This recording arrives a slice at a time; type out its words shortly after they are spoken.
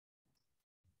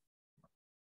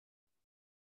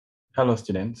Hello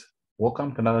students,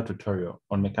 welcome to another tutorial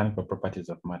on mechanical properties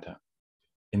of matter.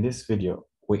 In this video,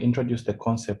 we introduce the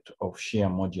concept of shear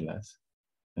modulus,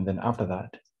 and then after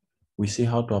that, we see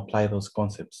how to apply those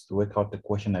concepts to work out the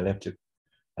question I left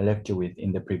you with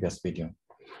in the previous video.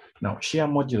 Now, shear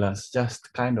modulus just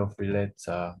kind of relates,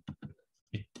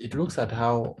 it looks at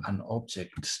how an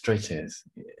object stretches,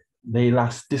 the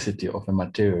elasticity of a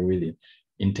material really,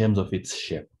 in terms of its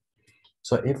shape.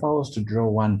 So if I was to draw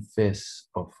one face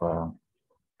of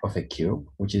a cube,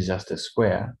 which is just a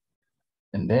square,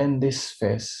 and then this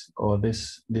face or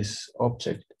this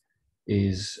object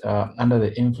is under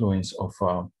the influence of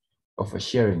a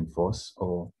shearing force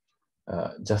or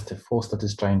just a force that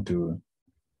is trying to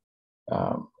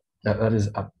that is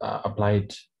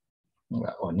applied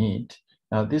on it.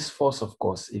 Now, this force, of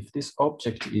course, if this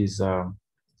object is on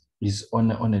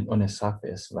a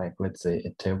surface, like let's say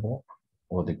a table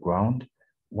or the ground,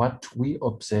 what we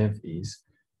observe is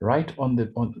right on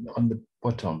the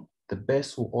bottom, the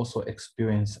base will also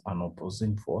experience an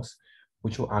opposing force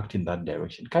which will act in that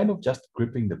direction, kind of just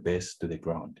gripping the base to the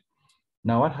ground.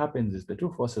 Now, what happens is the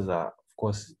two forces are, of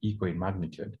course, equal in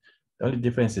magnitude. The only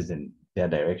difference is in their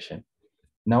direction.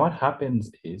 Now, what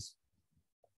happens is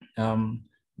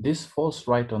this force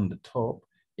right on the top,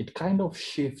 it kind of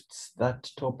shifts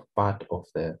that top part of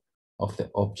the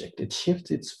object. It shifts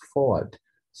it forward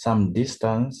some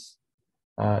distance,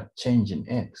 change in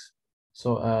x.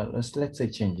 So let's say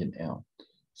change in L.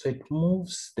 So it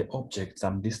moves the object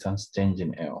some distance, change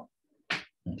in L.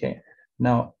 Okay.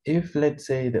 Now, if let's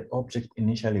say the object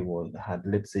initially had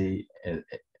let's say a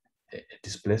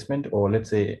displacement, or let's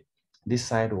say this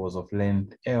side was of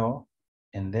length L,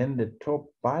 and then the top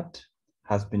part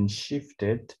has been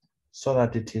shifted so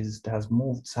that it has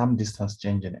moved some distance,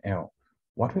 change in L.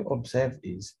 What we observe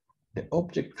is the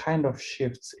object kind of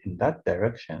shifts in that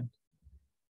direction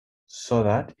so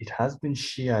that it has been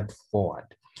sheared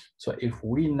forward. So if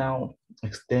we now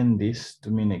extend this to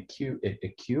mean a cube,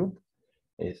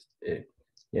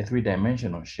 a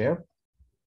three-dimensional shape.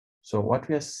 So what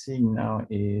we are seeing now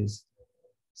is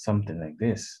something like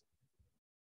this.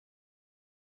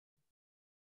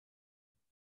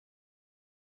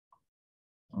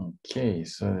 Okay,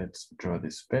 so let's draw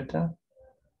this better.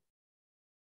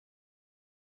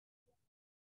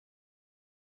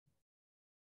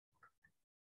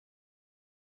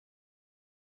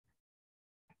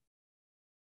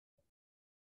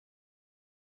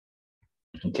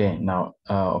 Okay, now,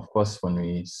 of course, when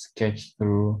we sketch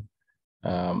through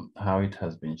how it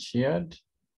has been sheared,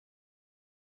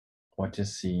 what you're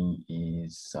seeing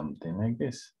is something like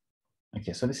this.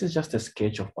 Okay, so this is just a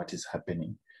sketch of what is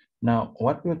happening. Now,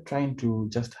 what we're trying to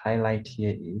just highlight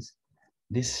here is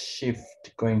this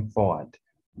shift going forward,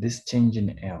 this change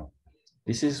in L.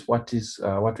 This is what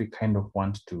we kind of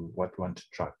want to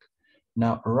track.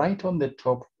 Now, right on the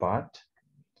top part,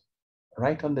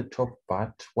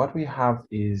 what we have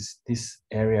is this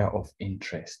area of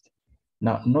interest.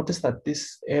 Now, notice that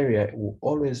this area will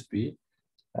always be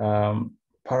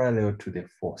parallel to the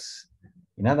force.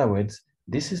 In other words,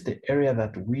 this is the area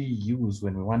that we use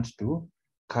when we want to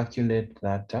calculate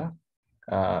that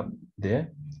the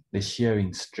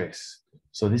shearing stress.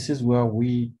 So this is where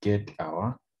we get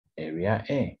our area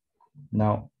A.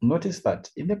 Now, notice that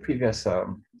in the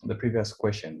previous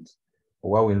questions,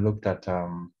 where we looked at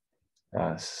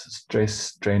stress,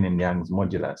 strain, and Young's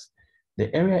modulus,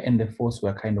 the area and the force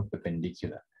were kind of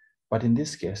perpendicular. But in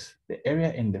this case, the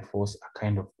area and the force are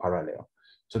kind of parallel.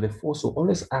 So the force will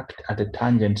always act at a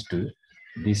tangent to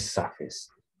this surface.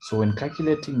 So when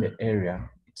calculating the area,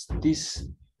 it's this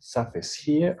surface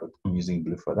here. I'm using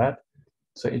blue for that.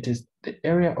 So it is the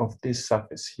area of this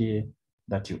surface here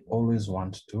that you always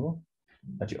want to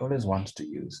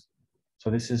use. So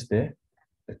this is the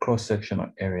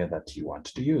cross-sectional area that you want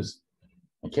to use.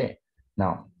 Okay,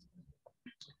 now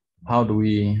how do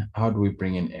we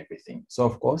bring in everything? So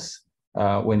of course,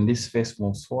 when this face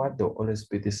moves forward, there will always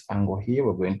be this angle here.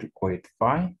 We're going to call it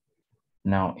phi.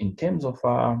 Now, in terms of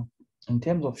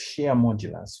shear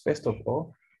modulus, first of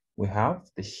all, we have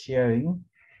the shearing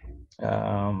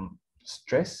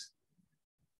stress,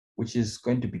 which is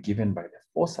going to be given by the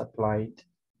force applied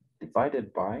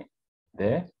divided by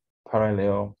the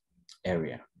parallel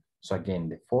area. So again,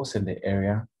 the force and the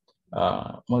area,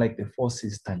 more like the force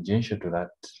is tangential to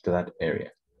that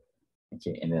area.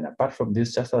 Okay, and then apart from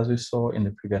this, just as we saw in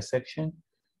the previous section,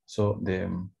 so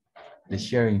the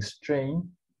shearing strain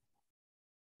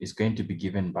is going to be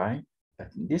given by,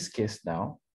 but in this case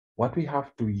now, what we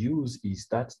have to use is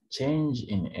that change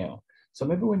in L. So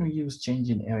maybe when we use change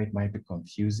in L, it might be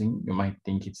confusing. You might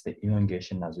think it's the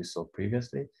elongation as we saw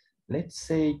previously. Let's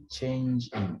say change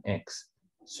in X.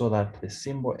 so that the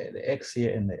symbol, the X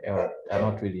here and the L are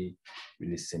not really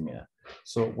similar.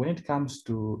 So when it comes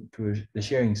to the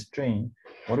shearing strain,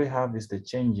 what we have is the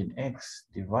change in X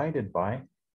divided by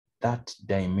that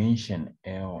dimension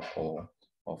L or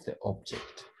of the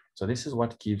object. So this is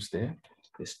what gives the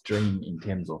strain in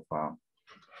terms of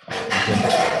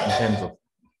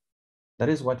that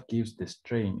is what gives the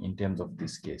strain in terms of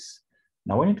this case.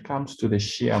 Now, when it comes to the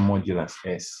shear modulus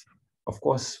S, of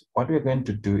course, what we're going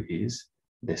to do is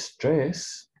the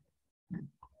stress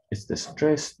is the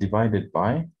stress divided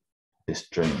by the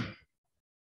strain.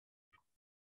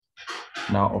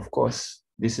 Now, of course,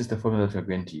 this is the formula that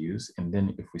we're going to use. And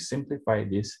then if we simplify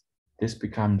this, this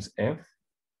becomes F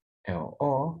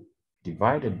LO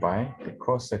divided by the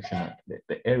cross section,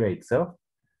 the area itself,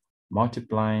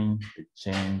 multiplying the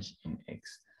change in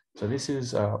X. So this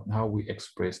is how we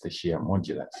express the shear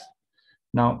modulus.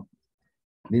 Now,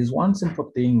 there's one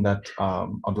simple thing that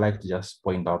I'd like to just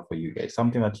point out for you guys,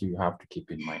 something that you have to keep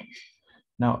in mind.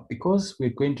 Now, because we're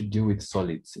going to deal with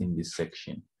solids in this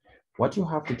section, what you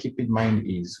have to keep in mind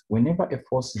is whenever a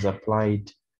force is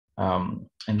applied and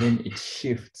then it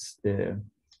shifts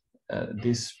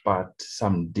this part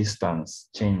some distance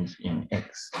change in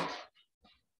X,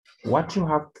 what you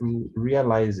have to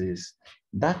realize is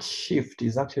that shift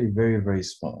is actually very, very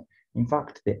small. In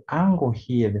fact, the angle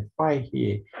here, the phi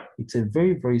here, it's a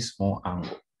very, very small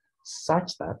angle,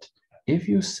 such that if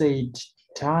you said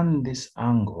turn this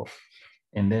angle,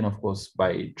 and then of course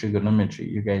by trigonometry,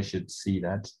 you guys should see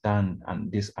that tan and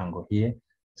this angle here,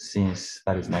 since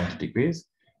that is 90 degrees,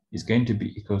 is going to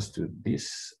be equals to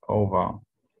this over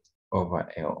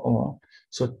LO.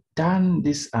 So tan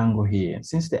this angle here,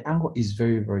 since the angle is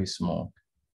very, very small,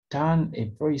 tan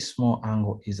a very small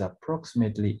angle is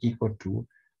approximately equal to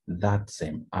that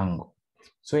same angle.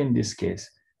 So in this case,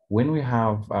 when we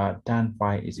have tan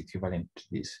phi is equivalent to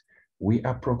this, we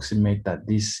approximate that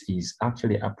this is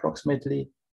actually approximately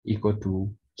equal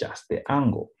to just the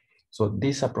angle. So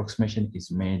this approximation is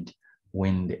made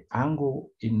when the angle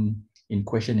in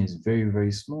question is very,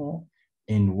 very small,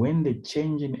 and when the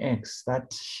change in X,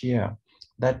 that shear,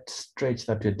 that stretch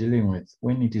that we're dealing with,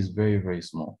 when it is very, very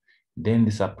small, then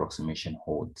this approximation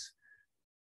holds.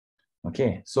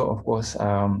 Okay, so of course,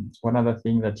 one other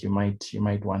thing that you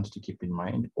might want to keep in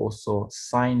mind, also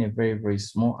sine a very, very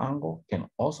small angle can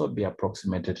also be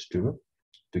approximated to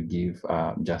give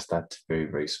just that very,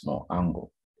 very small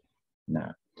angle.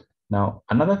 Now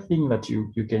another thing that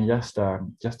you can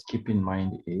just keep in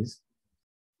mind is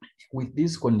with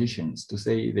these conditions, to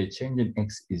say the change in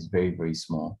X is very, very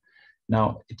small.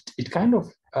 Now it kind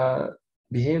of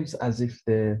behaves as if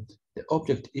the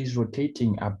object is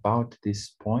rotating about this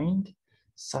point,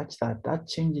 such that that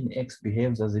change in X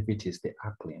behaves as if it is the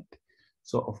arc length.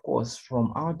 So of course,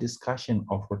 from our discussion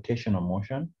of rotational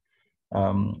motion,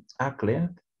 arc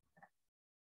length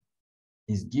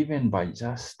is given by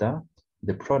just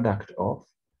the product of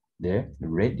the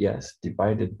radius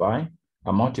divided by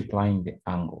multiplying the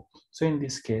angle. So in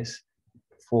this case,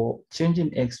 for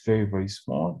changing X very, very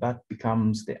small, that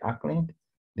becomes the arc length.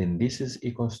 Then this is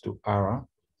equals to R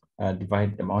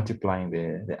multiplying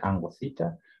the angle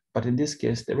theta. But in this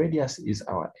case, the radius is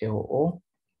our LO,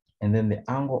 and then the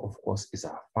angle, of course, is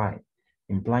our phi,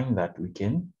 implying that we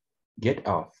can get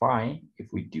our phi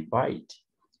if we divide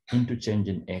into change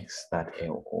in X, that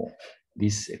LO.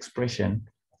 This expression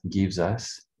gives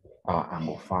us our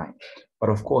angle phi.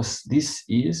 But of course, this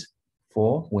is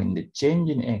for when the change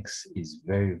in X is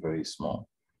very, very small.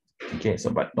 Okay,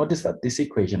 so but notice that this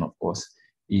equation, of course,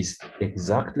 is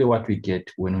exactly what we get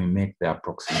when we make the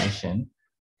approximation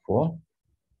for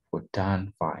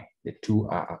tan phi. The two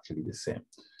are actually the same.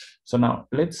 So now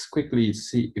let's quickly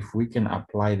see if we can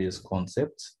apply these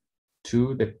concepts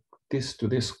to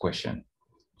this question.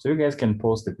 So you guys can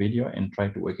pause the video and try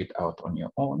to work it out on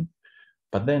your own.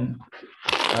 But then,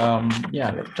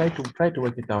 yeah, let's try to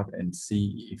work it out and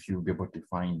see if you'll be able to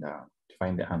find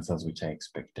the answers which I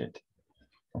expected.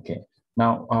 Okay.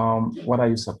 Now, what are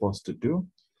you supposed to do?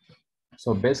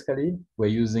 So basically, we're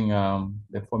using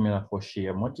the formula for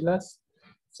shear modulus.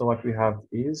 So what we have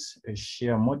is a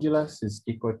shear modulus is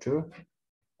equal to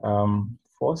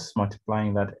force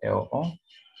multiplying that LO,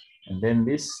 and then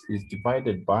this is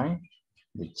divided by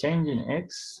the change in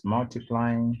X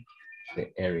multiplying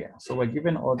the area. So we're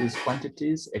given all these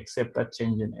quantities except that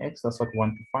change in X. That's what we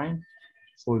want to find.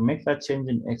 So we make that change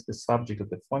in X the subject of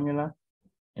the formula.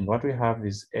 And what we have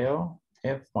is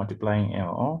F multiplying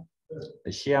LO,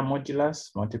 the shear modulus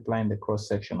multiplying the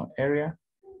cross-sectional area.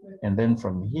 And then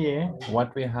from here,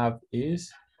 what we have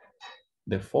is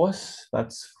the force,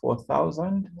 that's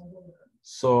 4,000.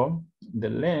 So the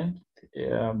length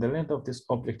the length of this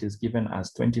object is given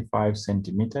as 25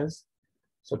 centimeters.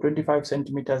 So 25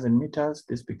 centimeters in meters,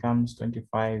 this becomes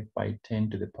 25 by 10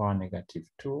 to the power negative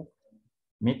 2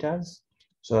 meters.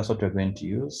 So that's what we're going to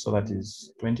use. So that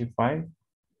is 25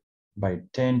 by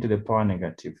 10 to the power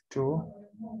negative 2.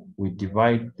 We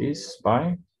divide this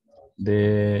by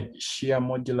the shear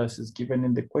modulus is given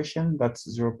in the question. That's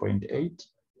 0.8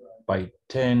 by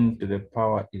 10 to the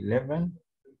power 11.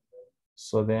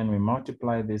 So then we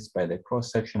multiply this by the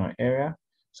cross-sectional area.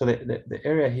 So the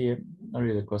area here, not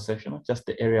really the cross-sectional, just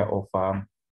the area of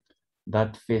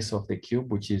that face of the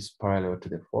cube, which is parallel to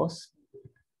the force.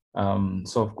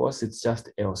 So of course, it's just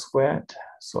L squared.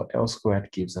 So L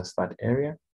squared gives us that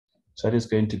area. So it is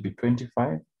going to be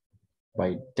 25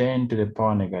 by 10 to the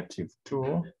power negative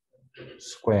 2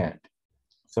 squared.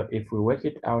 So if we work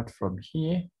it out from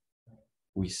here,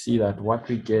 we see that what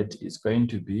we get is going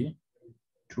to be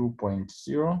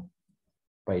 2.0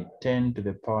 by 10 to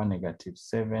the power negative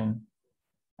 7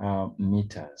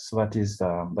 meters. So that is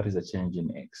a change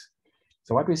in x.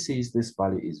 So what we see is this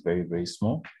value is very, very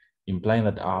small, implying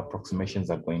that our approximations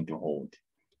are going to hold.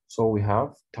 So we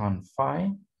have tan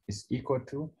phi is equal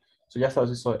to, so just as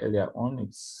we saw earlier on,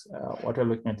 it's what we're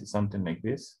looking at is something like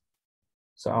this.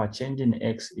 So our change in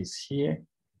x is here,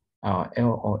 our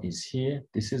LO is here.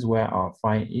 This is where our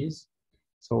phi is.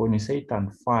 So when we say tan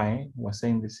phi, we're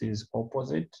saying this is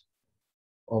opposite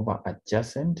over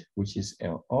adjacent, which is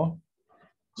LO.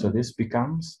 So this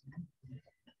becomes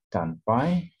tan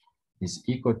phi is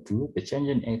equal to the change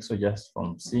in x, so just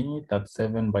from seeing it, that's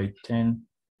 7 by 10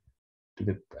 to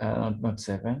the, not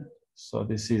 7. So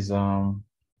this is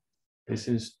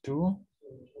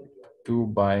 2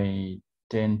 by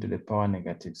 10 to the power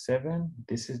negative 7.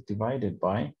 This is divided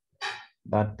by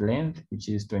that length, which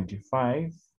is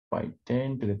 25 by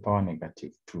 10 to the power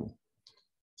negative 2.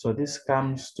 So this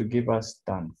comes to give us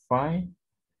tan phi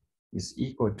is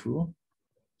equal to,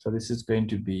 so this is going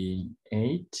to be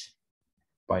 8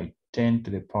 by 10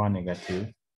 to the power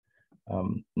negative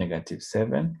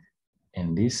 7.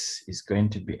 And this is going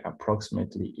to be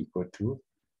approximately equal to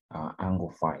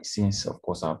angle phi. Since, of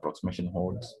course, our approximation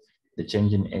holds, the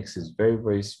change in x is very,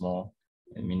 very small,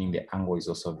 and meaning the angle is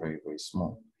also very, very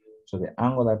small. So the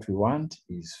angle that we want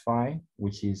is phi,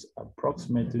 which is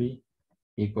approximately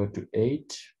equal to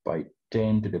 8 by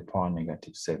 10 to the power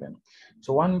negative 7.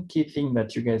 So one key thing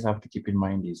that you guys have to keep in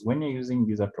mind is when you're using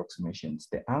these approximations,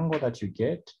 the angle that you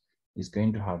get is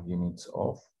going to have units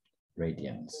of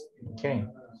radians. Okay.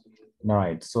 All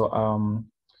right. So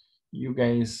you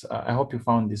guys, I hope you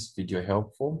found this video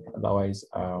helpful. Otherwise,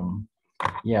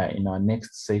 yeah, in our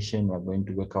next session, we're going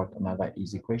to work out another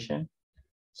easy question.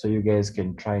 So you guys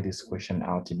can try this question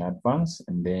out in advance,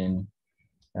 and then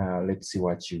let's see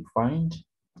what you find.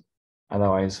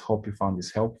 Otherwise, hope you found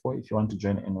this helpful. If you want to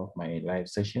join any of my live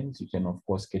sessions, you can, of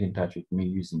course, get in touch with me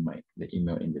using the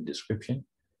email in the description.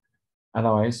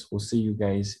 Otherwise, we'll see you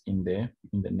guys in the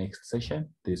next session.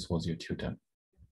 This was your tutor.